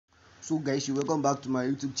So guys, you welcome back to my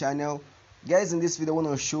YouTube channel. Guys, in this video I want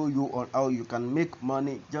to show you on how you can make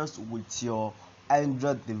money just with your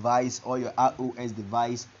Android device or your iOS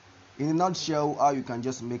device. In a nutshell, how you can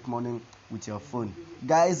just make money with your phone.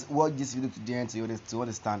 Guys, watch this video to the end to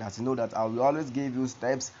understand, as you know that I will always give you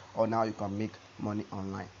steps on how you can make money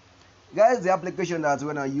online. Guys, the application that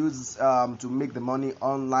we're gonna use to make the money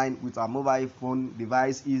online with our mobile phone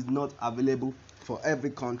device is not available for every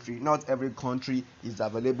country. Not every country is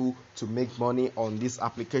available to make money on this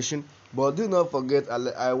application, but do not forget,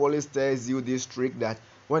 I always tell you this trick, that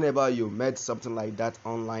whenever you met something like that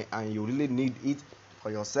online and you really need it for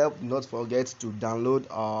yourself, do not forget to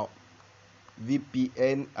download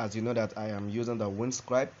VPN, as you know that I am using the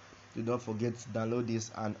Windscribe. Do not forget to download this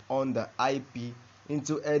and on the IP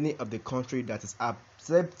into any of the country that is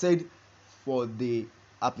accepted for the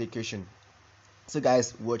application. So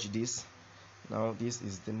guys, watch this. Now this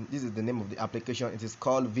is the name of the application. It is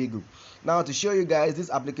called Vigo. Now, to show you guys, this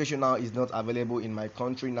application now is not available in my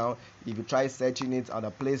country. Now if you try searching it on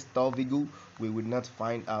the Play Store, Vigo, we will not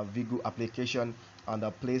find a Vigo application on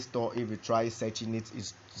the Play Store. If you try searching it,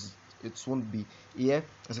 it won't be here,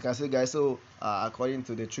 as you can see guys. So according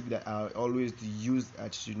to the trick that I always use,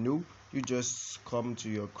 as you know, you just come to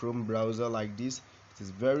your Chrome browser like this. It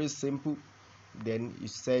is very simple. Then you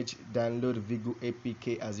search download Vigo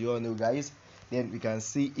APK, as you all know guys. Then we can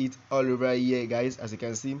see it all over here guys, as you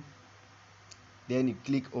can see. Then you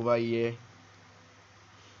click over here,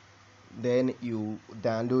 then you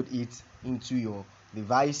download it into your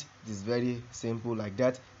device. It is very simple like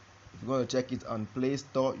that. If you want to check it on Play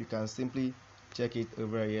Store, you can simply check it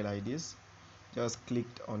over here like this. Just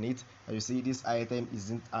clicked on it and you see this item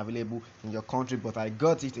isn't available in your country, but I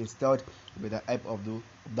got it installed with the help of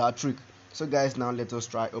that trick. So guys, now let us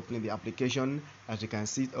try opening the application. As you can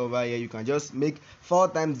see it over here, you can just make 4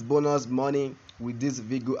 times bonus money with this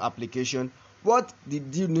Vigo application. What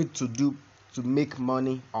did you need to do to make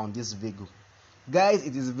money on this Vigo? Guys,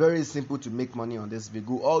 it is very simple to make money on this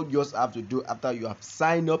Vigo. All you just have to do after you have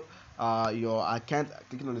signed up your account,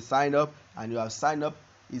 clicking on the sign up, and you have signed up,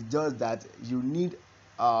 is just that you need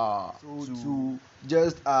to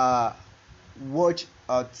just watch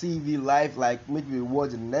TV live, like maybe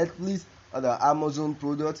watch Netflix or the Amazon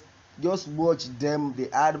product. Just watch them, the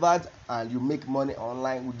advert, and you make money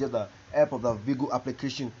online with just the help of the Vigo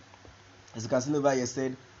application. As you can see over here,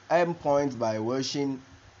 said earn points by watching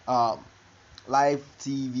live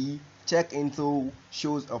TV, check into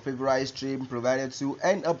shows or favorite stream provided to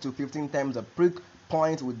earn up to 15 times the prick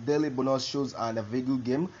points with daily bonus shows and the Vigo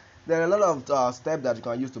game. There are a lot of steps that you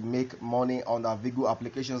can use to make money on the Vigo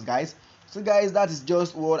applications guys. So guys, that is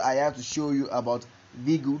just what I have to show you about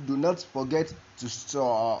Vigo. Do not forget to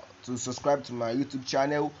subscribe to my YouTube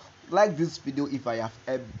channel, like this video if I have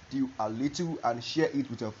helped you a little, and share it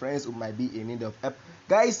with your friends who might be in need of help.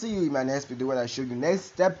 Guys, see you in my next video when I show you next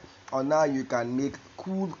step on how you can make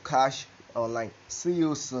cool cash online. See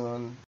you soon.